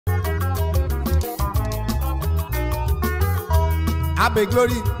Abe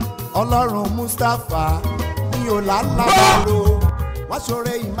Glory Ọlọ́run Mustapha ní Olálàbàrò wá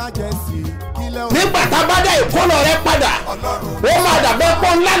ṣoore emergency kílẹ̀ òun. Nígbà tá a bá dá ìkólọ rẹ padà ó máa dàbẹ́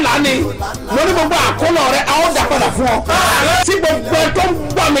pọ́n ńlá ni lórí gbogbo àkólọ rẹ a ó dà padà fún ọ. Tí gbogbo ẹ tó ń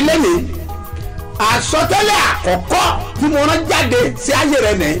gbọ́ mi lẹ́nìí àsọtẹ́lẹ̀ àkọ́kọ́ tí mo rán jáde sí ayé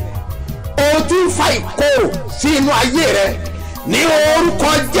rẹ nìyí o ti ń fa ìkorò sí inú ayé rẹ ní orúkọ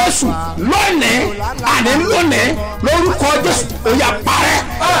Jésù lónìí àní lónìí lórúkọ Jésù ó yá parẹ́.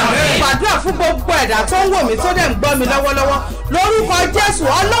 Gbàdúrà fún gbogbo ẹ̀dá tó ń wò mí tó dẹ̀ ń gbọ́ mi lọ́wọ́lọ́wọ́ lórúkọ Jésù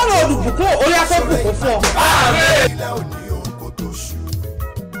Ọlọ́run olùbùkún ó yá kó bùkún fún ọ.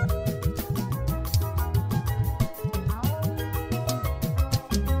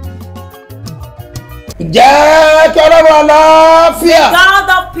 Jẹ́ kí Ọlọ́run àlàáfíà God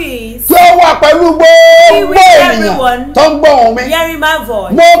of peace tí ó wà pẹ̀lú gbogbo ènìyàn tó ń gbọ́ ohùn mi. hearing my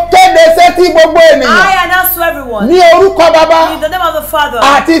voice. Mo kéde sétí gbogbo ènìyàn I announce to everyone ní orúkọ Baba in the name of the Father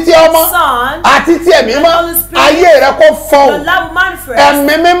àti ti Ọmọ Son àti ti Ẹ̀mí Mímọ́ Holy Spirit. ayé rẹ kó the fọhùn. love manifest.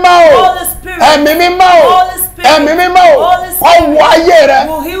 Ẹ̀mí Mímọ́ o Holy Spirit. Ẹ̀mí Mímọ́ o Holy Spirit. Ẹ̀mí Mímọ́ o Holy Spirit. ọwọ́ ayé rẹ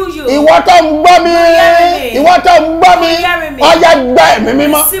will heal you. ìwọ tó ń gbọ́ mi hearing me. ìwọ tó ń gbọ́ mi hearing me. ọ̀yá gba Ẹ̀mí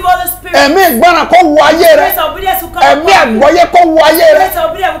Mímọ́ Receive Holy Spirit. ẹ̀mí ìgbọràn kó wọ ayé rẹ Spirit of obedience will come ẹ̀mí upon you. àgbọ́yé kó wọ ayé rẹ Spirit of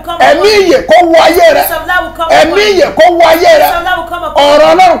obedience will come ẹ̀mí upon you. ìyè kó wọ ayé rẹ Spirit of love will come ẹ̀mí upon you. ìyè kó wọ ayé rẹ Spirit of love will come upon you. ọ̀rọ̀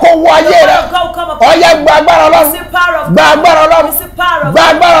Ọlọ́run kó wọ ayé The rẹ word of God will come upon ọ̀yá you. gba agbára Ọlọ́run Receive power of gba God. agbára Ọlọ́run Receive power of gba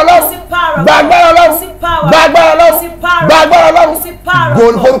God. agbára Ọlọ́run Receive power of gba God. agbára Ọlọ́run Receive power of gba agbára God. Ọlọ́run Receive power gba of agbára God. Ọlọ́run Receive power of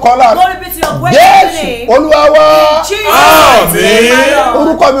gòlù God. forúkọ Ọlọ́run Glory be to your great Jésù name. Olúwa wa Jesus name, my Lord.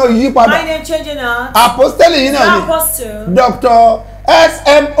 orúkọ mi ò yí padà My name changing now. apostoli yìí náà ni Apostle. Dr.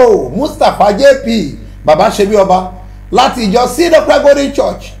 SMO Mustapha JP Babasebioba láti ìjọ Cedar Pragory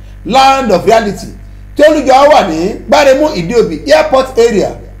Church Land of Reality tí olùjọ wà ní Gbáremú Ìdíòbí Airport area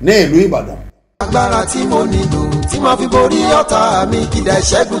ní ìlú Ìbàdàn. Agbára tí mo nílò tí màá fi borí ọ̀tá mi kìdá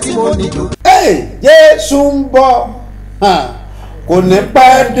ìṣẹ́gun tí mo nílò. Jésù ń bọ̀ kò ní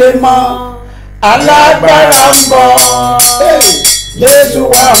pẹ́ dé mọ́ alágbára ń bọ̀ Jésù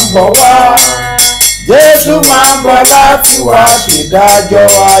wá ń bọ̀ wá Jésù máa ń bọ̀ láti wá ṣèdájọ́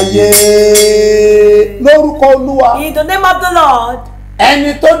ayé lórúkọ Olúwa In the name of the Lord,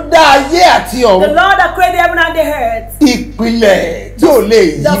 ẹni tó dá ayé àti the ọ̀run Lord that created heaven and the earth, ìpìlẹ̀ tí ò lè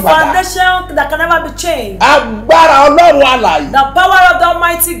yí the padà foundation that can never be changed, agbára Ọlọ́run alààyè the power of the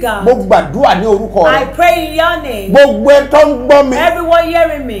Almighty mo God. gbàdúrà ní orúkọ I rẹ pray in your name. gbogbo ẹ tó ń gbọ́ mi Everyone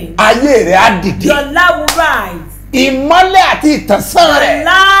hearing me, ayé rẹ á dìde your love will rise. ìmọ́lẹ̀ àti ìtànsán The rẹ̀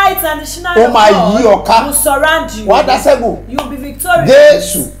light and the shine Ó of máa yí ọ ká. God will surround you. wá dá ṣẹ́gun You will be victorious.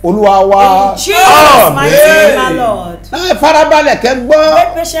 Jésù Olúwa wa. In Jesus' mighty name, my Àmín. Lord. Náà farabalẹ̀ kẹ́ gbọ́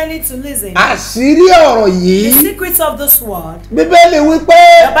Wait patiently to listen. àṣírí ọ̀rọ̀ The yìí secrets of this word. Bíbélì wípé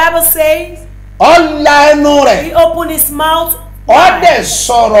The Bible says ó la ẹnu rẹ̀ he opened his mouth ó dẹ̀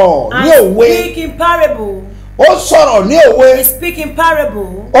sọ̀rọ̀ ní and òwe speak in parable. ó sọ̀rọ̀ ní òwe He speak in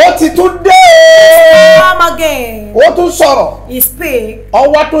parable. ó ti tún dé Come again. ó tún sọ̀rọ̀ He speak.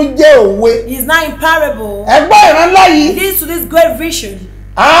 ọwọ́ tún jẹ́ òwe He's not in parable. ẹgbẹ́ ìran ńlá He yìí leads to this great vision.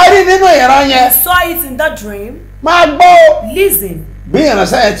 a rí nínú ìran He yẹn saw it in that dream. máa gbọ́ o. Listen. bí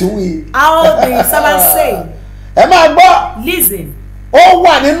ìránṣẹ́ yẹn ti wí. How the servant say. ẹ máa gbọ́ Listen. ó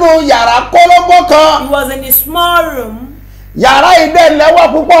wà nínú yàrá kólóbó kan He was in a small room. yàrá idẹ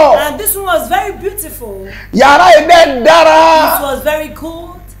lẹ́wà púpọ̀ And this one was very beautiful. yàrá idẹ dára It was very good.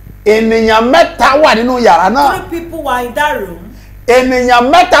 ènìyàn mẹ́ta wà nínú yàrá náà 3 people were in that room. ènìyàn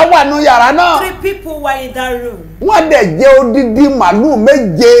mẹ́ta wà nínú yàrá náà 3 people were in that room. wọ́n dẹ̀ jẹ odidi màlúù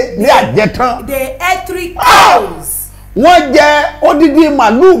méje ní àjẹtán They ate 3 cows. wọ́n jẹ odidi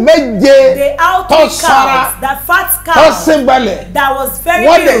màlúù méje They out tó 3 sanra cows. That fat tó cow síngbẹ̀lẹ̀ that was very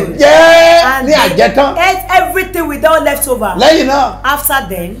wọ́n dẹ̀ huge. jẹ And ní they àjẹtán ate everything without leftover. lẹ́yìn náà After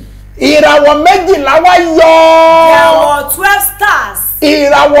then, ìràwọ̀ méjìlá wá yọ there were 12 stars.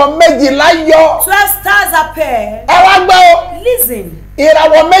 ìràwọ̀ méjìlá yọ 12 stars appeared. ẹ wá gbọ́ o, Listen,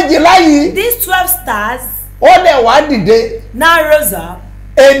 ìràwọ̀ méjìlá yìí these 12 stars ó dẹ̀ wá dìde now rose up,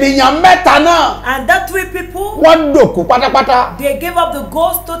 ènìyàn mẹ́ta náà and that 3 people, wọ́n dòkú pátápátá they gave up the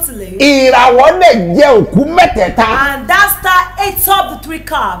ghost totally. ìràwọ̀ dẹ̀ jẹ òkú mẹ́tẹ̀ẹ̀ta And that star ate up the 3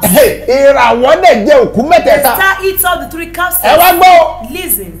 calves. ìràwọ̀ dẹ̀ jẹ òkú The mẹ́tẹ̀ẹ̀ta star eats up the 3 calves. ẹ wá gbọ́ o,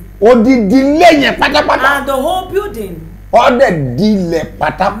 Listen, odidi ilé yẹn pátápátá and the whole building ó dẹ̀ dilẹ̀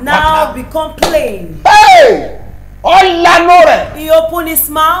pátápátá now become plain. ó lanu rẹ̀ He opened his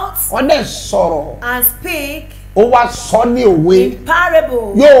mouth ó dẹ̀ sọ̀rọ̀ and speak ó wá sọ ní òwe in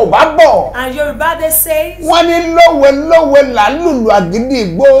parable. Yorùbá bọ̀ And Yoruba they say wọ́n ní lówe là ń lùlù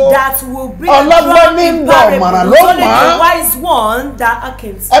àgídìgbò that will bring Ọlọ́gbọ́n drum ní in bọ̀ parable. mọ̀ràn It's ló only mọ̀ the ọ́. wise one that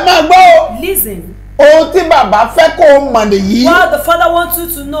hearkens. ẹ máa gbọ́ o, Listen, ohun tí bàbá fẹ́ kó o mọ̀ nìyí. What the Father wants you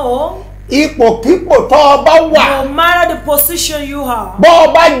to know, ipòkípò tó o bá wà. no matter the position you are, bọ́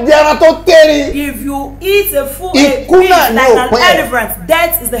ọ bá jẹran tó kéré. if you eat a full Ikú meat náà ni like an òpin ẹ̀. elephant,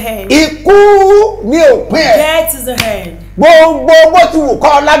 death is the end. ikú ní òpin ẹ̀. Death is the end. gbogbo bó ti wù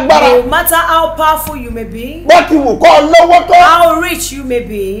kọ́ lágbára. No matter how powerful you may be, bó ti wù kọ́ lówó tó. how rich you may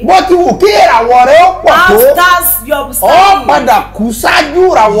be, bó ti wù kí ìràwọ̀ rẹ ó pọ̀ how tó. stars your ọ star padà kú ṣáájú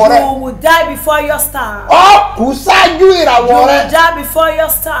ìràwọ̀ rẹ. you will die before your star. ọ kú ṣáájú You ìràwọ̀ rẹ. will die before your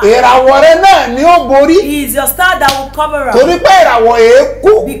star. ìràwọ̀ rẹ náà ni ó borí. It is your star that will cover up. torí pé ìràwọ̀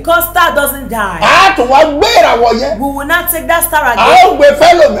èékú. Because star doesn't die. a tún wá gbé ìràwọ̀ yẹn. We will not take that star a ó again gbé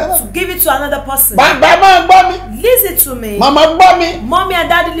fẹ́lòmíràn. to give it to another person. bàbá máa gbọ́ mi. Listen to me. màmá gbọ́ mi. Mommy and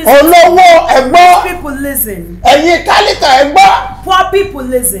daddy listen. olówó ẹgbọ́. People listen. ẹ̀yin tálíkà ẹgbọ́. Poor people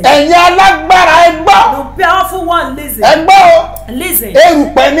listen. ẹ̀yin alágbára ẹgbọ́. The powerful one listen. ẹgbọ́ o. Listen.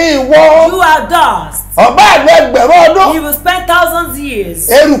 erùpẹ̀ ní ìwọ. You are dust. ọba àlọ́ ẹgbẹ̀rún ọdún. You will spend thousands years.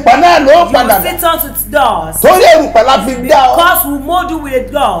 erùpẹ̀ náà ló You padà will dà. sit on to dust. torí erùpẹ̀ la fi dá ọ. Because we mold you with a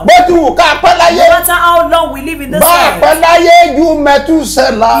dust. bó ti wù ká pẹ́ No láyé. matter how long we live in this bá a earth, pẹ́ láyé ju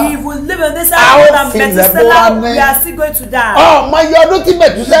Mẹ́túsẹ́là. if we live in this A earth ó more than fi ilẹ̀ Methuselah, bora ní. we are still going to die. ọmọ iye ọdún tí You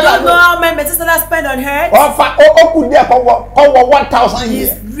Mẹ́túsẹ́là don't know lò. how many Methuselah spent on earth? ó kù díẹ̀ kọ́ wọ 1,000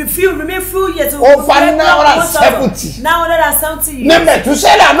 years. Remain few years to Over get 970. 970 ní years.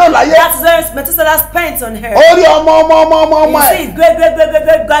 Mẹ́túsẹ́là náà láyé. That is where Methuselah spent on earth. ó rí ọmọ You ẹ̀. see his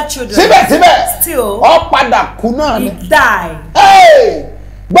great grandchildren. síbẹ̀síbẹ̀ Still, ọ padà kú náà he ni. died. Hey!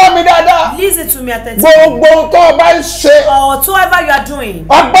 gbọ́ mi dáadáa. Listen to me attentively. gbogbo tó o bá ń ṣe. Or whatever you are doing,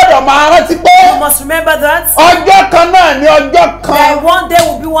 o gbọ́dọ̀ máa rántí pé you must remember that ọjọ́ kan náà ni ọjọ́ kan that one day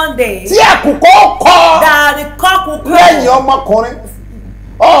will be one day tí àkùkọ kọ that the cock will lẹ́yìn crow. ọmọkùnrin.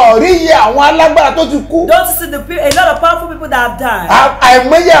 ọ̀rí iye àwọn alágbára tó ti kú. Don't you see a lot of powerful people that have died?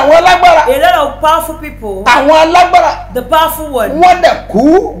 àìmọye àwọn alágbára. A lot of powerful people, àwọn alágbára the powerful one, wọ́n dẹ̀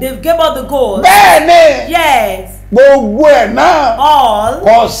kú. they gave out the gold. bẹ́ẹ̀ ni Yes, gbogbo ẹ̀ náà all.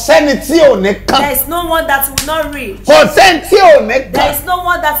 kò sẹ́ni tí ò ní kán. There is no one that will not reach. kò sẹ́ni tí ò ní There kán. is no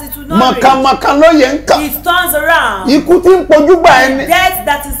one that it will not reach. mọ̀kànmọ̀kàn ló yẹ ń kàn. It turns around. ikú tí ń pojú gbà ẹni. Death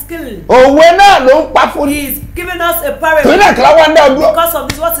that is killing. òwe náà ló ń pa fún He ni. is giving us a torí parable. náà kí láwọn dá ọdún. Because of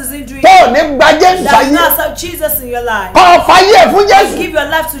this, what is he doing? tó ò ní gba Jésù That sáyé. you now accept Jesus in your life. kọ́ ọ fàyè ẹ̀ fún Jésù. Give your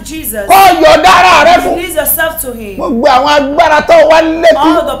life to Jesus. kọ́ ọ yọ̀ọ̀dá ara rẹ fún. Release yourself to him. gbogbo àwọn agbára tó wá létí.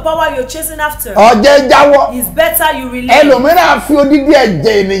 All the power you're chasing after ọ̀jẹ̀ jáwọ́. is better you release. ẹlòmíràn fi odidi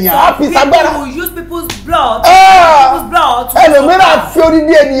ẹ̀jẹ̀ ènìyàn á fi sagbára. People will use people's blood. Ah! People's blood to ẹlòmíràn fi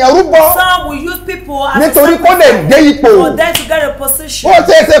odidi ènìyàn rúbọ. Some will use people as nítorí a kó lè sacrifice dé ipò. for them to get a position. ó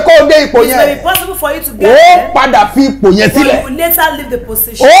ṣeé ṣe kó o dé ipò It may be yẹn. possible for you to ó get there, padà fi ipò yẹn but you sílẹ̀. will later leave the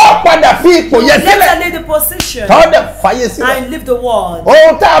position. ó padà fi ipò You yẹn will later sílẹ̀. leave the position tọ́dẹ̀ fàyè sílẹ̀. and leave the world.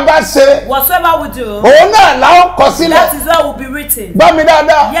 ohun tá a bá ṣe Whatsoever we do, òun náà là ó kọ sílẹ̀. that is what will be written. gbọ́ mi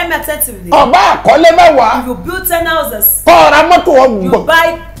dáadáa. Hear me attentively. ọba àkọlé mẹ́wàá. If you build 10 houses, kọ́ ọ̀rá mọ́tò you ọgbọ̀n. buy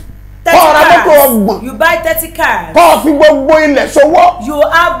 30 Kọ́ ọ̀rá mọ́tò cars. ọgbọ̀n. You buy 30 cars. kọ́ ọ fi gbogbo ilẹ̀ ṣòwò. You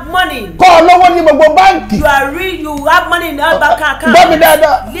have money. kọ́ ọ lọ́wọ́ ní gbogbo báǹkì. You have money in your bank account. gbọ́ mi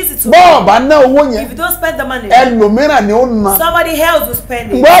dáadáa. Listen to me. bọ́ọ̀ bá ná owó yẹn. If you don't spend the money, ẹlòmíràn ni ó na. somebody else will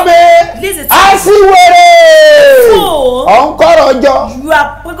spend it. gbọ́ mi. Listen to a me. sì wèrè. Fool. ọ̀nkọ́rọ̀ ọjọ́. You are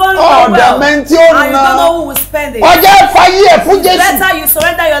going Ọ̀dà well, mẹ́ntì ó and you na. don't know who will spend it. ọjọ́ fàyè ẹ̀ fún Jésù. Better you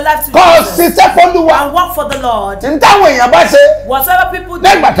surrender your life to kọ́ ọ Jesus ṣiṣẹ́ fọ́lùwà. and work for the Lord. n táwọn èèyàn bá ṣe. Whatever people do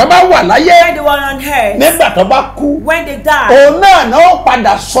nígbà tó bá wà láyé. when they were on earth, nígbà tó bá kú. when they die, òun náà náà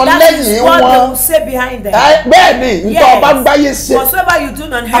padà sọ that is lẹ́yìn what they wọn. will say behind them. bẹ́ẹ̀ ni ntọ́ ọba gbáyé ṣe. Whatsoever you do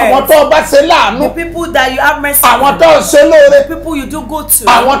on àwọn earth, tó ọba ṣe láàánú. the people that you have mercy àwọn on, tó ṣe lóore. the people you do good to,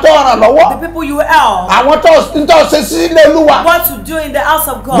 àwọn tó ràn the lọ́wọ́. people you help, àwọn tó ṣe sí ilé Olúwa. what to do in the house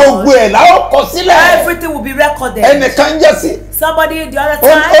of gbogbo God, ẹ̀ la ó kọ sílẹ̀. everything will be recorded. ẹnìkan jẹ́ sí. Somebody the other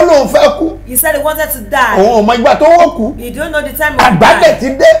ó time, lóun fẹ́ kú. he said he wanted to die. òun ò mọ ìgbà tó wọ́n kú. He don't know the time of àgbàdẹ ti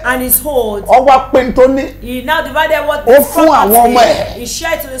die, dé. and he's old. ọwọ́ pé tó ní. He now divided what Ó his fún àwọn ọmọ property. ẹ̀. He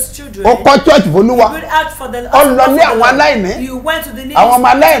shared to his children. ó kọ́ church f'Olúwa. Good out for the Ó lọ ní àwọn aláìní. You went to the needy, àwọn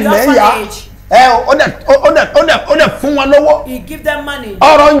ọmọ to the aláìní yá. orphanage. ó dẹ̀ fún wọn lówó. He give them money.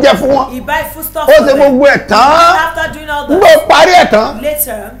 ọrọ̀ oúnjẹ fún wọn. He buy foodstuff ó for ṣe them. gbogbo ẹ̀ tán. After doing all nígbà that, ó parí ẹ̀ tán.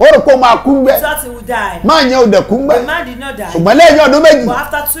 later, ó rò pé ó máa kú he gbẹ. thought he would die. máa yẹn ò dẹ̀ kú gbẹ. The man did not die. ṣùgbọ́n lẹ́yìn ọdún méjì. But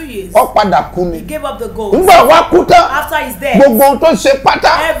after 2 years, ó padà kú ni. he gave up the ghost. nígbà wá kú tán. After his death, gbogbo ohun tó ṣe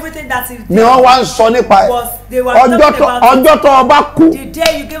pátá. everything that he ni did wọ́n wá ń sọ nípa ẹ̀. was they were talking about ọjọ́ tó ọba kú. the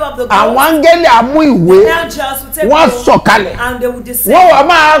day you gave up the àwọn ghost. áńgẹ́lì àmú ìwé. Angels will take wọ́n you sọ̀kalẹ̀. and they will descend.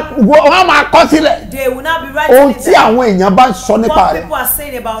 wọ́n máa kọ sílẹ̀. They will not be writing ohun it tí down. àwọn èèyàn bá ń sọ nípa What rẹ̀. people are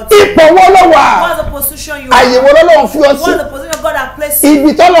saying about ipò wo ló wà. what's the position you are. àyèwò lọ́lọ́run fi ọ sí. What's the position God has placed you.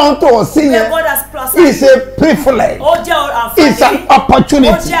 ibi tọ́lọ́run tó ọ sí Where yẹn. God has It's a privilege. Ó jẹ́ àǹfààní. It's an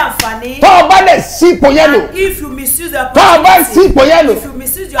opportunity. Ó jẹ́ àǹfààní. Tó o bá dẹ̀ sí ipò yẹn lò. And if you misuse the Tó o bá sí ipò yẹn lò. if you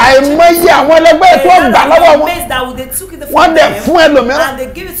misuse your Àìmọye àwọn ẹlẹgbẹ́ tó gbà lọ́wọ́ wọn. Wọ́n dẹ̀ fún ẹlòmíràn. And they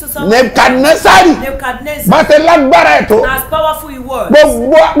give it to someone. Nebukadnesari. Bàtẹ́ lágbára ẹ̀ tó. As powerful he was.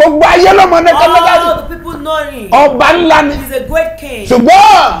 Gbogbo ayé ló mọ̀ Nebukadnesari. All the people know him. Ọba ńlá ni. He's a great king.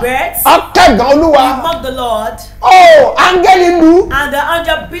 Ṣùgbọ́n ọ̀kẹ́gàn Olúwa. He mocked the Lord. Oh, áńgẹ́lì lu. And the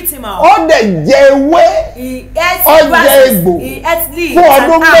angel beat him out. Ó dẹ̀ jẹ ewé. He ate grasses. He ate leaves. Fún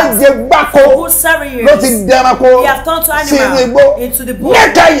ọdún méje gbáko. For good 7 years. Ló ti dẹranko. He has turned to Sínú animal. igbó. Into the bush.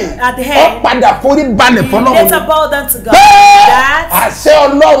 Lẹ́kẹ̀yìn. At the Ó head. padà forí balẹ̀ He fọlọ́run. later bowed down to God. Bẹ́ẹ̀ That àṣẹ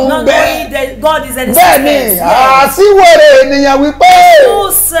Ọlọ́run not bẹ́ẹ̀. knowing that God is an Bẹ́ẹ̀ni àṣìwèrè ènìyàn wípé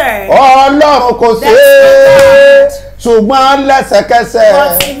Who said? Ọlọ́run kò ṣe é ṣùgbọ́n lẹ́sẹ̀kẹsẹ̀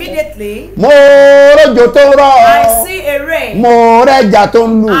But immediately mo rọ̀jò tó rọ̀ I see a rain. mo rẹ̀jà tó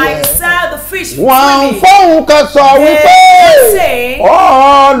ń lù I saw the fish wọ́n swimming. fóun kan sọ wípé say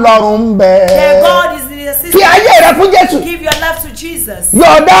Ọlọ́run ń bẹ that God is the fi assistant. ayé rẹ fún Jésù Give your life to Jesus.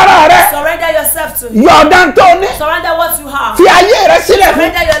 yọ̀ọ̀dá ara rẹ Surrender yourself to Him. yọ̀ọ̀dá tó ní Surrender what you have. fi ayé rẹ sílẹ̀ fún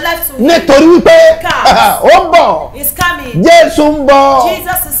Surrender your life to Him. nítorí wípé ó ń bọ̀ He's coming. Jésù ń bọ̀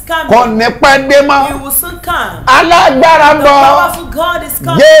Jesus is kò coming. ní pẹ́ dé mọ́. He will soon come. Alágbára ń The bọ̀ powerful God is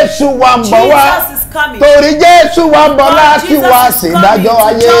coming. Jésù wa ń bọ̀ wá Jesus is coming. torí Jésù wa ń bọ̀ God, láti Jesus wá is sí coming ìdájọ́ to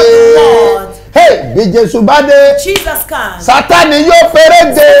ayé. judge the world. Bí Jésù bá dé Jesus comes. Sátánì yóò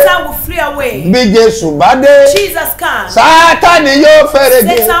fẹ́rẹ̀ dé. Satan will flee away. Bí Jésù bá dé Jesus comes. Sátánì yóò fẹ́rẹ̀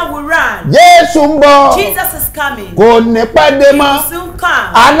dé. Satan will run. Jésù ń bọ̀ Jesus is coming. kò ní pẹ́ dé He mọ́. will soon come.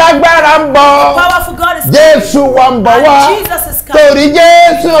 Alágbára ń bọ̀ Powerful God is coming. Jésù wa ń bọ̀ wá And Jesus is coming. torí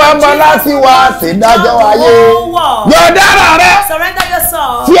Jésù wa ń bọ̀ láti wá sí ìdájọ́ ayé. Yọ̀ọ̀dá ara rẹ Surrender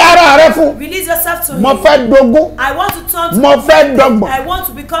yourself. fi ara rẹ fún. Release yourself to Mo Him. fẹ́ dógún. I want to turn to Mo fẹ́ dọ́gbọ̀n. I want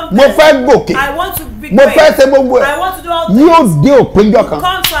to become Mo great. fẹ́ gòkè. I want to be Mo great. fẹ́ ṣe gbogbo ẹ̀. I want to do all Yóò things. dé òpinjọ́ kan.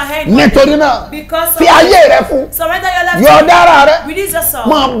 Come to an end. Nítorí náà Because fi ayé rẹ fún. surrender your life Yọ̀ọ̀dá to ara Him. rẹ. Release yourself.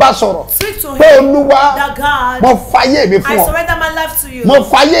 Máa bá sọ̀rọ̀. Speak to Pé Him. Olúwa That God, mo fayé mi I fún ọ. surrender my life to you. Mo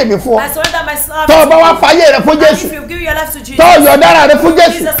fayé mi fún ọ. I surrender myself Tó o to bá wá you. fayé rẹ fún And Jésù. if you give your life to Jesus, Tó o yọ̀ọ̀dá ara rẹ fún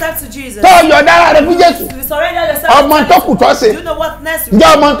release Jésù. yourself to Jesus. Tó o yọ̀ọ̀dá ara rẹ fún Jésù. If you surrender yourself Ọmọ to tó Jesus, kù tó ṣe. do you know what next you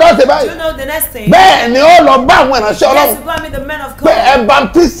Ǹjẹ́ do? ọmọ tó ṣe Do báyìí? you know the next thing? Bẹ́ẹ̀ ni ó lọ bá àwọn ìránṣẹ́ Yes, Ọlọ́run. you go and meet the men of Pé God. ẹ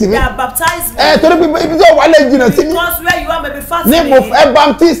baptist mi. They are baptized me. Torí pé ibi tí ó wà lè jìnnà sí mi. Because where you are may be fast Ní mo ẹ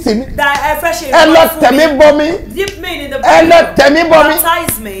baptist mi. that I fresh Ẹ lọ tẹ̀mí bọ mi. Dip me in the Ẹ lọ tẹ̀mí bọ mi.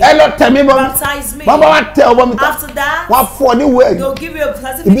 Baptize me. Ẹ lọ tẹ̀mí bọ mi. Baptize me. Wọ́n bá wá tẹ ọmọ mi tán. After that, Wọ́n á fún ọ ní wẹ́ẹ̀rì. they'll give you a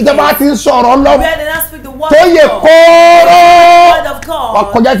Ibi tí wọ́n bá certificate ti ń sọ̀rọ̀ Ọlọ́run. where they now speak the word Tó yẹ of God. kóró. Word of Wọ́n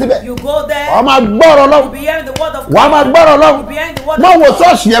God. kọjá síbẹ̀. You go there. Wọ́n máa gbọ́rọ̀ You'll Ọlọ́run. be hearing the word of God. Wọ́n máa gbọ́rọ̀ Ọlọ́run. You'll be hearing the word Má of wo God.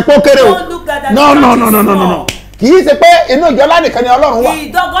 ṣọ́ọ̀ṣì yẹn pé ó kéré o. Don't look at that. No. Small. Kì í ṣe pé inú ìjọ lánìkan ni Ọlọ́run wà.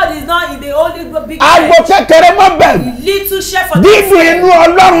 God is not in the only big Agbo kékeré mọ́ bẹ̀rù. little chef for Dídùn inú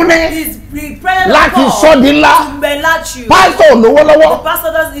Ọlọ́run ni is prepared láti sọ di ńlá. to enlarge you. Pásítọ̀ ò lówó The lọ́wọ́.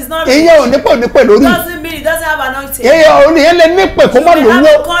 pastor is not Ìyẹn ò ní pè lórí. doesn't mean he doesn't have anointing. Ìyẹn ò ní lè ní pè kó má You may have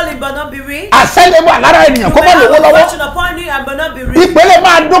lówó. a calling but not be rich. Àṣẹ́lẹ̀bọ̀ lára ènìyàn You kó may má have lówó a lọ́wọ́. fortune upon you and but not be rich. Ìpele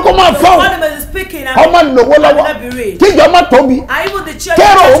máa dún kó má The fọ́n. calling is speaking and Kó má lówó but lọ́wọ́. not be rich. Kíjọ má tóbi. And even the church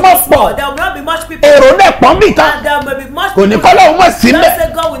Kérò ó will má be small. pọ̀. There will not be much people. Èrò dẹ̀ pọ́n bì kan. And there may be much Kò ní people. kọ́lọ́ òun mọ̀ sí Don't mẹ́. say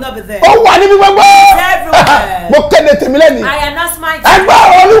God will not be there. Ó wà níbi gbogbo. Everywhere. Mo kéde tèmi lẹ́nu. I announce my Ẹgbẹ́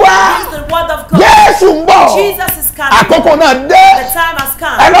Olúwa. This is the word of God. Jésù ń bọ̀. Jesus is coming. Àkókò náà dé. The time has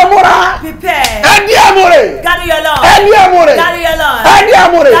come. Ẹ lọ múra. Prepare. Ẹ dí àmúre. Gather your Lord. Ẹ dí àmúre. Gather your Lord. Ẹ dí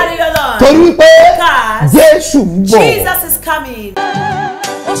àmúre. Gather your Lord. Torí wípé Because Jésù ń bọ̀. Jesus is coming.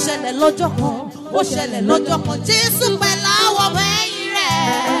 Ó ṣẹlẹ̀ lọ́jọ́ kan, ó ṣẹlẹ̀ lọ́jọ́ kan, Jésù pẹ̀lú àwọn ọmọ ẹ̀yìn rẹ̀.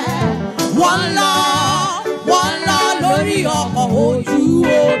 Wọ́n lọ lórí ọkọ̀ ojú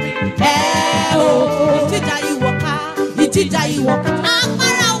omi. Ìjìjà ìwọ̀ká,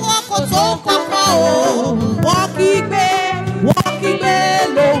 agbára wọn kò tó kọ́kọ́ o. Wọ́n kígbe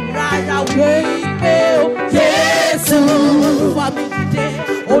lóhùn rárá wípé o. Jésù,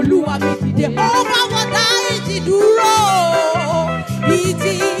 Olúwa mi dìde, ó bá wọn dá ìjì dúró.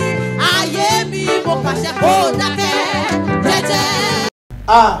 Ìjì ayé mi mo pàṣẹ kó dákẹ́ jẹ́jẹ́.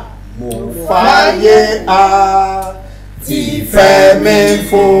 Mo fàyè ti fẹ́ mi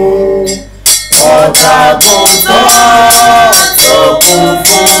fún ọ̀tá kọ̀ọ̀tàn tó kún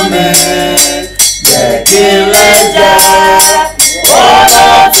fún mi. Jẹ́ kí lè jẹ́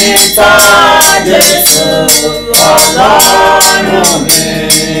ọ̀rọ̀ títọ́ Jésù Ọlọ́run mi.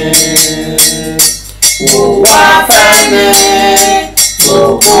 Ó wá fẹ́ mi tó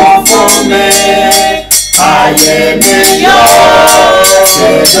kún fún mi. Ayé mi yóò ṣe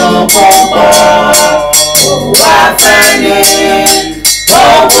dùn púpọ̀. Ó wá fẹ́ mi tó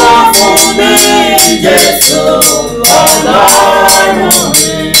kún fún mi. Jésù Ọlọ́run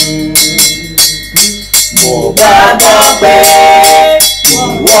mi. Mo gbàgbọ́ pé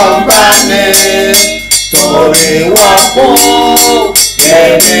ìwọ ń bá mi torí wọ́n kú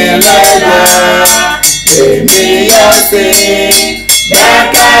èmi lẹ́la èmi yóò sì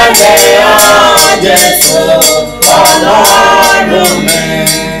gbẹ́kẹ̀lé ọ Jésù Ọlọ́run mi.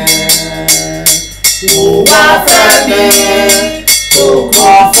 Tó bá fẹ́ mi tó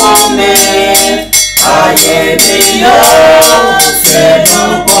kún fún mi ayé mi yóò ṣe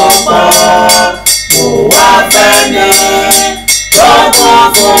dùn púpọ̀. Tó wá fẹ́ mi tó kún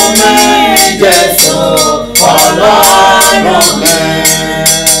fún mi Jésù Ọlọ́run mi.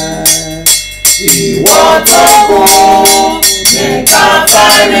 Ìwọ tó kú ní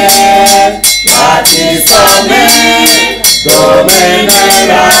Káfárì láti sọ mí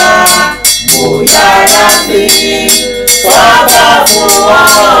dòmìnira. Mo yára bí sábà fún ọ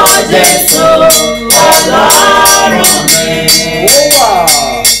Jésù Ọlọ́run mi.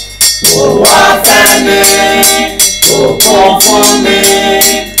 Ó wá fẹ́ mi tó kún fún mi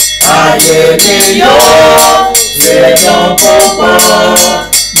ayé mi yóò ṣe dùn púpọ̀.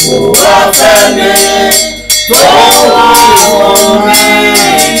 Mo wá fẹ́ mi tó kún fún mi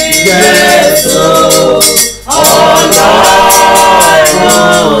Jésù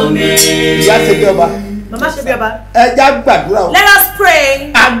Ọlọ́run mi. Babasebioba. Babasebioba. Ẹja gbàdúrà o. Let us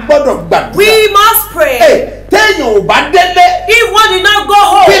pray. A gbọ́dọ̀ gbàdúrà. We must pray. Téèyàn ò bá délé. If one did not go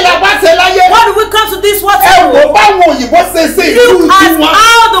home, kí la bá ṣe láyé. why do we come to this world? Ẹ wò báwọn òyìnbó ṣe ṣe ìlú Look at tiwọn.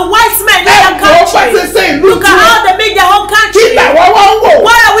 how the white men in their country. Look at how they make their own country. Kí làwọn wá ń wò?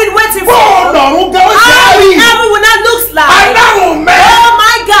 What are we waiting for? Bọ́ọ̀lù ọ̀run gan ó ṣe How àárí. heaven will not look like. Aláwọ̀ mẹ́. Oh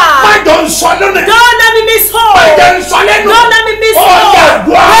my God. Má jọ ń sọ lónìí. Don't let me miss home. Má jọ ń sọ lẹ́nu. Don't let me miss home. Ọ̀yà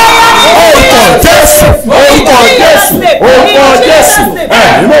àdúrà. Orúkọ Jésù, orúkọ Jésù, orúkọ Jésù.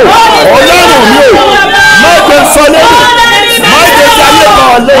 Ọlọ́run mi ò, má jẹ́ sọ lẹ́nu, má jẹ́ sí ayé kan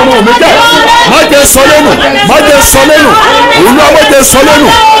Ọlọ́run mi jẹ́, má jẹ́ sọ lẹ́nu, má jẹ́ sọ lẹ́nu, Olúwa má jẹ́ sọ lẹ́nu,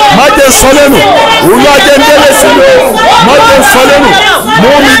 má jẹ́ sọ lẹ́nu, Olúwa jẹ́ ń délé sí mi o, má jẹ́ sọ lẹ́nu, mú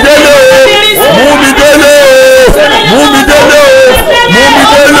mi délé o, mú mi délé o, mú mi délé o, mú mi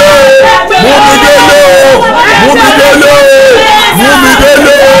délé o, mú mi délé o, mú mi délé o, mú mi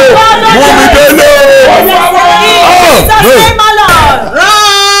délé o, mú mi délé o.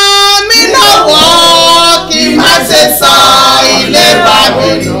 Ràn mí lọ́wọ́ kí n má ṣe sọ ilé bá mi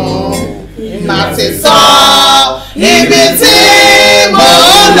nù, kí n má ṣe sọ ibi tí mò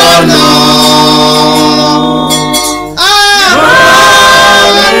ń lọ nù.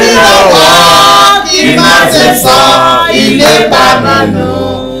 Ràn mí lọ́wọ́ kí n má ṣe sọ ilé bá mi nù,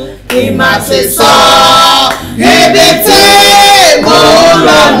 kí n má ṣe sọ ibi tí mò ń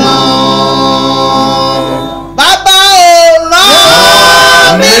lọ nù. Bàbá ò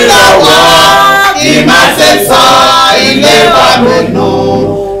ràn mí lọ́wọ́ kí n má ṣe sọ ilé wa mi nù,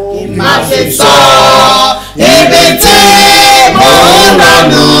 kí n má ṣe sọ ibi tí mò ń lọ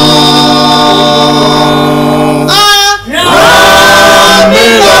nù. Ràn mí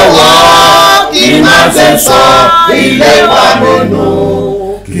lọ́wọ́ kí n má ṣe sọ ilé wa mi nù,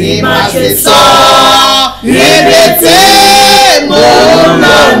 kí n má ṣe sọ ibi tí mò ń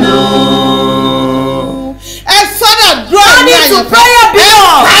lọ nù. Ẹ sọ́dọ̀ dúró ní àyè. To prayer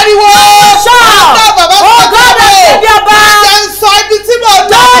beyond. Pariwo. Shout. Oh God, Babasebioba. Má jẹ́ ń sọ ibi tí mo lọ.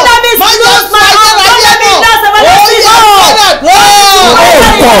 Don't let me lose my home. Don't let me lose my home.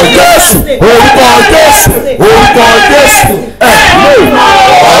 Orúkọ Jésù, orúkọ Jésù, orúkọ Jésù.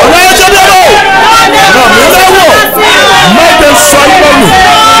 Má jẹ́ sọ lẹ́nu,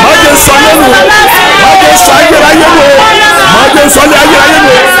 má jẹ́ sọ lẹ́nu, má jẹ́ sọ ayérayé lò, má jẹ́ sọ ayérayé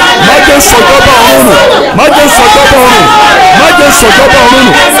lò, má jẹ́ sọ̀jọba ọ̀run nù, má jẹ́ sọ̀jọba ọ̀run, má jẹ́ sọ̀jọba ọ̀run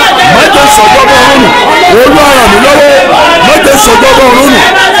nù, má jẹ́ sọ̀jọba ọ̀run nù, Olúwa ràn mí lọ́wọ́, má jẹ́ sọ̀jọba ọ̀run nù,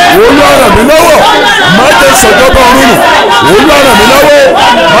 Olúwa ràn mí lọ́wọ́, má jẹ́ sọ̀jọba ọ̀run nù, Olúwa ràn mí lọ́wọ́,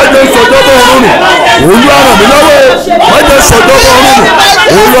 má jẹ́ sọ̀jọba ọ̀run nù, Olúwa ràn mí lọ́wọ́, má jẹ́ sọ̀jọba ọ̀run nù,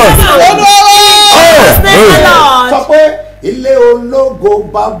 Olúwa. Sọ pé ilé ológo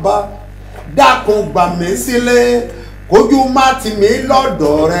bàbá dákun gbà mí sílé kójú má tì mí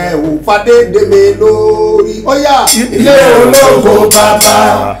lọ́dọ̀ rẹ̀ ò fàdédé mi lórí. Ó yá ilé ológo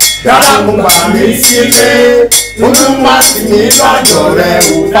bàbá dákun gbà mí sílé kójú má tì mí lọ́dọ̀ rẹ̀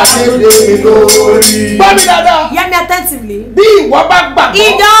ò fàdédé mi lórí. Gbọ́ mi dáadáa. Hear me attentively. Bí ìwọ bá gbàgbọ́.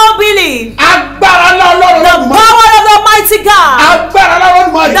 If don't believe. Agbára lọ́lọ́run The power of the Almighty God. Agbára lọ́lọ́run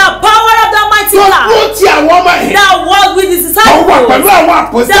mọ̀ The power of the Almighty tó God. dúró ti àwọn ọmọ yìí. That walk with his Wọ́n wà disciples. pẹ̀lú àwọn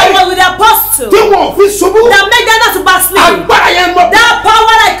àpòsílẹ̀. That walk with the apostles. Tí wọ́n fi ṣubú. That make them not to backslid. Agbára yẹn mọ̀. That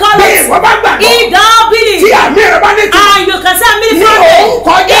power I call Bí it. ìwọ bá gbàgbọ́. If don't believe. Tí àmì rẹ̀ bá ní tì. And you can say I'm Ní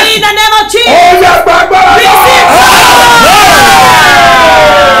orúkọ Jésù. in the name of Ó yá Jesus.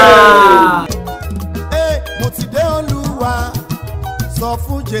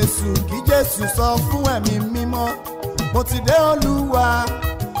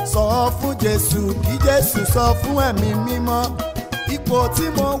 Jésù kí Jésù sọ fún ẹ̀mí mímọ́ ipò tí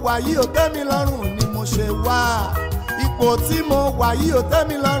mo wà yìí ò tẹ́ mi lọ́rùn ni mo ṣe wá ipò tí mo wà yìí ò tẹ́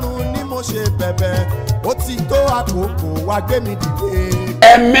mi lọ́rùn ni mo ṣe bẹ̀bẹ̀ ó ti tó àkókò wá gbé mi dìde.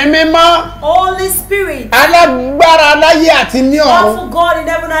 ẹ̀mí mímọ́. Holy Spirit. alágbára láyé àti ní ọ̀run. Powerful God in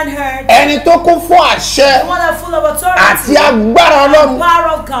heaven and earth. ẹni tó kún fún àṣẹ. The one that full of authority. àti agbára Ọlọ́run. And power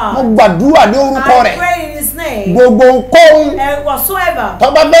of God. mo gbàdúrà ní orúkọ rẹ̀. I pray in His name. gbogbo nkóhun. Whatsoever.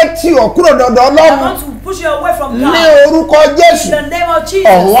 tó bá fẹ́ tì ọ́ kúrò dọ̀dọ̀ Ọlọ́run. I want to push you away from God. ní orúkọ Jésù. In the name of Jesus.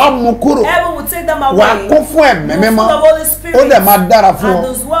 ọ̀run á mú kúrò. Heaven will take them away. wà á kún fún ẹ̀mí mímọ́. Full of Holy Spirit. ó dẹ̀ máa dára fún ọ. And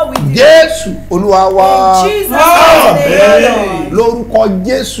those what we do. Jésù Olúwa wa. In Jesus' name. lórúkọ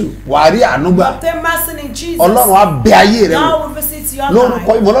Jésù wàá rí àánú gbà. Obtain mercy in Jesus. Ọlọ́run á bẹ ayé rẹ wò. God will visit your life.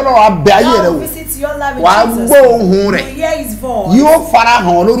 lórúkọ ìmọ̀ Ọlọ́run á bẹ ayé rẹ God wò. will visit your life in wàá Jesus. gbọ́ ohùn rẹ̀. You will hear His voice. yóò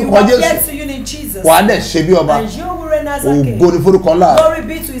farahàn He lórúkọ will Jésù. get to you in Jesus. wàá dẹ̀ ṣe bí ọba. And you will reign as a king. ògo ni forúkọ ńlá. Glory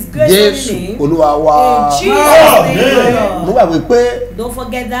be to His great Jésù name. Olúwa wa. In Jesus' name. mo gbàgbé pé Don't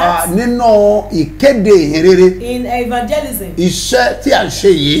forget that. nínú ìkéde ìhìnrere In evangelism. iṣẹ́ tí a ń ṣe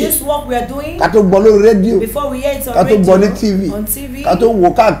yìí This work we are doing. ká tó gbọ́ lórí rédíò Before we hear it on ká tó gbọ́ ní radio. TV On TV. ká tó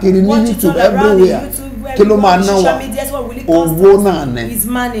wò káàkiri ní Watch it YouTube all around in everywhere YouTube, kí ló máa ná social wa media, that's what really costs owó us. náà ní. Is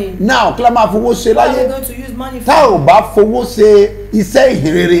money. náà kí la máa fowó ṣe What are we láyé going to use money for? tá ò bá fowó ṣe iṣẹ́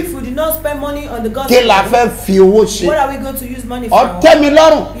ìhìnrere If we do not spend money on the gospel, kí la fẹ́ fi owó ṣe what are we going to use money for? ó tẹ́ mi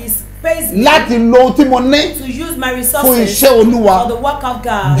lọ́rùn It pays me láti lo ohun tí mo ní to use my fún resources iṣẹ́ Olúwa for the work of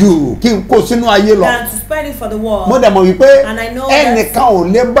God jù kí n kó sínú ayé lọ. than to spend it for the world. mo dẹ̀ mọ̀ wípé And I know that ẹnìkan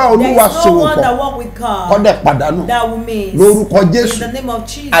ò lè bá There Olúwa is no ṣòwò one pọ̀ that walk with God kọ́ dẹ̀ pàdánù that will miss. lórúkọ In Jésù the name of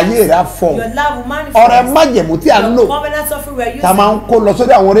Jesus, ayé rẹ̀ á fọ̀ your love will manifest. ọ̀rẹ́ májẹ̀mú tí a ń lò Your covenant offering we are using tá a máa ń kó lọ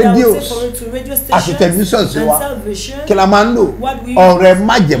sórí àwọn that rédíò will take for it to radio àti tẹlifíṣàn sí stations wa and television. kí la máa ń lò What we ọ̀rẹ́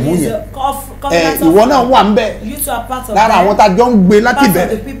májẹ̀mú is yẹn a covenant ìwọ náà wà ń bẹ̀ You two are part of lára them. àwọn tá a jọ ń gbé láti Part of the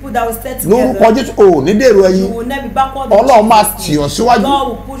bẹ̀rẹ̀ people that will stay lórúkọ together. Jésù ò ní dèrò You ẹ̀yìn will never be backward. in Ọlọ́run máa Jesus' tì ọ́ name. síwájú God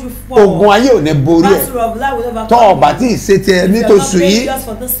will push you forward. ogun ayé ò ní borí ẹ̀ Battle of life will overcome tọ́ you. ọ̀bà tí ì ṣe tiẹ̀ If you are nítòsù not yìí praying just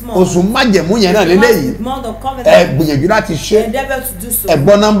for this month, oṣù májẹ̀mú yẹn náà you must lélẹ́yìí be month of ẹ covenant. gbìyànjú láti ṣe Endeavor to do so.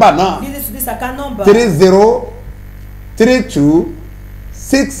 ẹ̀gbọ́n nọ́mbà náà Lead it to this account number.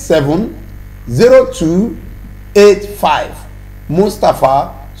 3032670285 Mustapha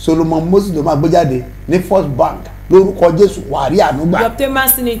Solomon Moses ló máa gbé jáde ní First Bank lórúkọ Jésù wàá rí àánú gbà You obtain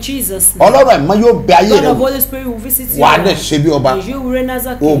mercy in Jesus' name. Ọlọ́run ẹ̀mọ́ yóò bẹ ayé God rẹ of wò Holy Spirit will visit you. wàá dẹ̀ ṣe bí ọba And you will reign as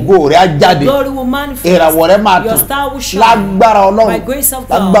a king. ògo rẹ á jáde Your glory will manifest. ìràwọ̀ rẹ máa Your tàn star will shine. lágbára Ọlọ́run By grace of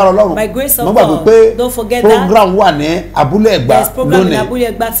God. lágbára Ọlọ́run By grace of mo gbàgbé God. pé Don't forget that. program wà ní Abúlé Ẹ̀gbá There's program in lónìí Abúlé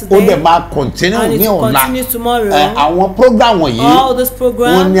Ẹ̀gbá ó today. dẹ̀ máa continue And it ní will ọ̀la continue tomorrow. àwọn program wọ̀nyí All those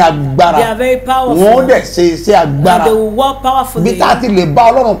programs, wọ́n ní agbára they are very powerful. wọ́n dẹ̀ ṣe iṣẹ́ agbára And they will work powerfully. bí tá a ti lè bá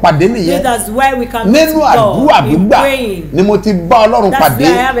Ọlọ́run pàdé nìyẹn That's where we can meet nínú God àdúrà in gbígbà praying. ni mo ti bá Ọlọ́run That's pàdé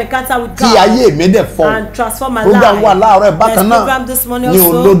where I have a encounter with tí God ayé mi dẹ̀ fọ́ and transform my program life. wà láàárọ̀ ẹ̀ bákan There's náà program this morning ní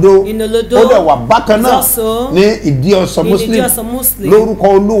also Olódó in Olodo. ó dẹ̀ wà bákan It's náà also ní Ìdí Ọ̀sán in Muslim Ìdí Ọ̀sán Muslim. lórúkọ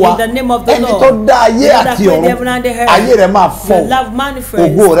Olúwa In the name of the ẹni Lord. tó dá ayé The Lord that àti created ọ̀run heaven and the earth. ayé rẹ̀ máa fọ́ Your love manifest.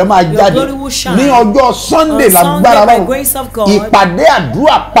 ògo rẹ̀ máa Your jáde glory will shine. ní ọjọ́ Sunday On lágbára Sunday, by Ọlọ́run grace of God, ìpàdé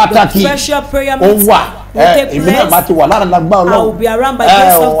àdúrà pàtàkì special prayer ó meeting wà will take èmi náà place. máa ti wà lára lágbára I will Ọlọ́run be around by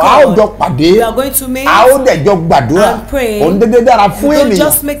grace of a ó God. jọ pàdé We are going to meet a ó dẹ̀ jọ gbàdúrà and pray. òun dédé dára fún We don't ènìyàn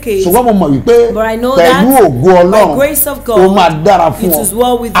just make it. ṣùgbọ́n mo mọ̀ wípé But I know pẹ̀lú that ògo Ọlọ́run by grace of God, ó máa dára fún it ọ is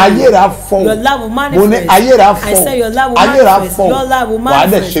well with you. ayé rẹ̀ á fọ́ Your love will mo manifest. ní ayé rẹ̀ á I fọ́ say your love will ayé rẹ̀ á manifest. fọ́ Your love will wàá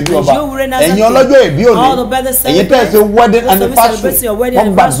dẹ̀ manifest. ṣe bí And ọba you will reign as a ẹ̀yin king. ọlọ́jọ́ ìbí All the òní brothers ẹ̀yin tẹ́ ẹ ṣe celebrate. wedding Those of you anniversary celebrating your wedding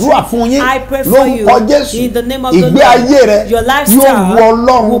wọ́n gbàdúrà anniversary. fún yín I pray for you. lórúkọ Jésù In the name of the ìgbé Lord. ayé rẹ̀ Your lifestyle yóò wu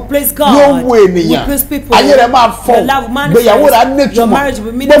Ọlọ́run will please God. yóò wu Will ènìyàn please people. ayé rẹ̀ máa fọ́ Your love will manifest. gbéyàwó rẹ̀ á Your nítumọ̀ marriage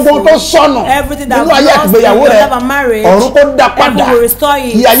will be meaningful. gbogbo tó sọnù Everything that nínú ayé lost àti gbéyàwó in your rẹ̀ love and marriage, ọ̀run kó dá padà heaven will restore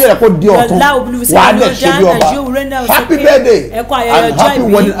it. kí ayé rẹ̀ kó di Your ọ̀tun love will be restored wàá in dẹ̀ your ṣe bí giant ọba and you will reign as a happy king. birthday Ẹ kú ayẹyẹ and ọjọ́ happy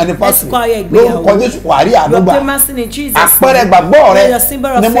ìbí. wedding Ẹ kú anniversary ayẹyẹ ìgbéyàwó. lórúkọ Jésù wàá rí àánú You gbà obtain mercy in Jesus' àpẹẹrẹ name. gbàgbọ́ rẹ May your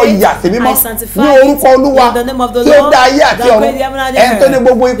symbol of ni mo faith, yà sí mímọ́ I sanctify ní orúkọ it Olúwa in the name of the tí ó Lord dá ayé àti that ọ̀run created heaven and the ẹni tó ní earth.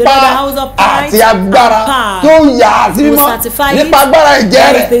 gbogbo The ipá Lord that holds up àti might agbára and power. tó yà á sí He will mímọ́ sanctify nípa it. agbára ìjẹ́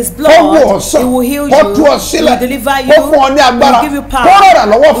By rẹ̀ His kó blood, wò ọ́ sàn He will heal kó you. tú ọ He sílẹ̀ will deliver kó you. fún ọ ní He agbára will give you power. kó rọ̀rọ̀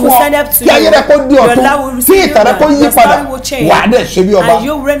lọ́wọ́ He fún will ọ stand up to kí ayé you. rẹ̀ kó di Your ọ̀tun love will kí receive ìtàn rẹ̀ kó you. yí Your padà story will change. wà á dẹ̀ ṣe bí ọba And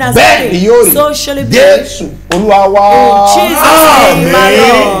you reign as a bẹ́ẹ̀ king. ni yóò rí So shall it be. Jésù Olúwa wa In Jesus' name, my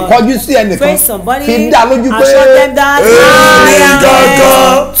Lord. kọjú sí ẹnìkan Face somebody. fi dá lójú pé Assure them that I am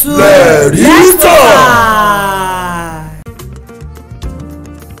gángan to lẹ̀rí testify.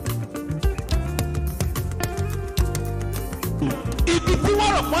 ibi tí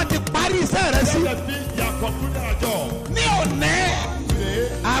wọ́n rò pọ́n ti parí iṣẹ́ rẹ̀ sí. ní òní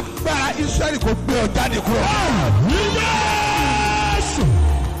agbára Ísírẹ́lì kò gbé ọ jáde kúrò. Jésù.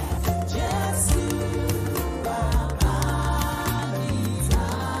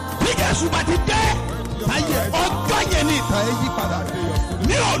 ẹ yí padà.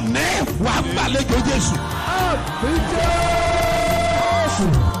 Ní òní wàá gbàlejò Jésù.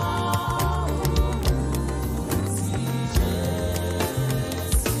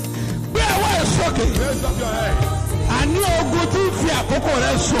 Gbé ẹwà ẹ̀ sókè. Àní ogun tí ń fi àkókò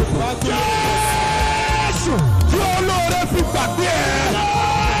rẹ̀ ṣòfò. Jésù tí olóore fi gbàgbé ẹ̀.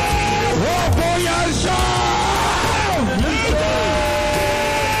 Ogun yẹn ṣá.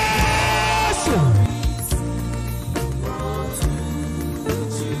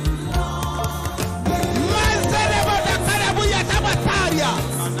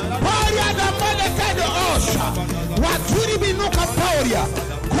 Waturi binuka pauria,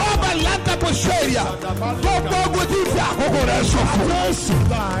 koba lanta posheria, gbogbo ogun tí fi àkókò rẹ̀ ṣòfò.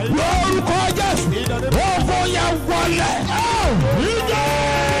 Lórúkọ Jésù, ogun yẹn wọlé.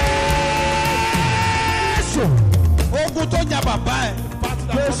 Ogun tó jà bàbá ẹ̀,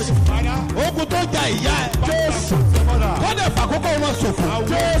 ogun tó jà ìyá ẹ̀, wọ́n dẹ̀ fàkókò wọn ṣòfò.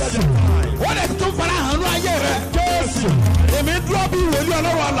 Wọ́n dẹ̀ tún fara hàn ní ayé rẹ̀. Èmi dúró bí ìwòlíì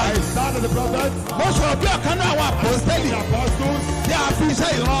Ọlọ́run àlàyé. Mo sọ̀rọ̀ bí ọ̀kan náà àwọn àpòstélì tí a fi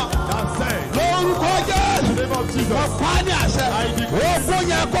iṣẹ́ ìran. Lórúkọ Jésù, mo pa á ní àṣẹ. Ogun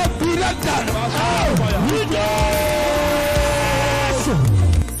yẹn kó fi rẹ̀ dànù.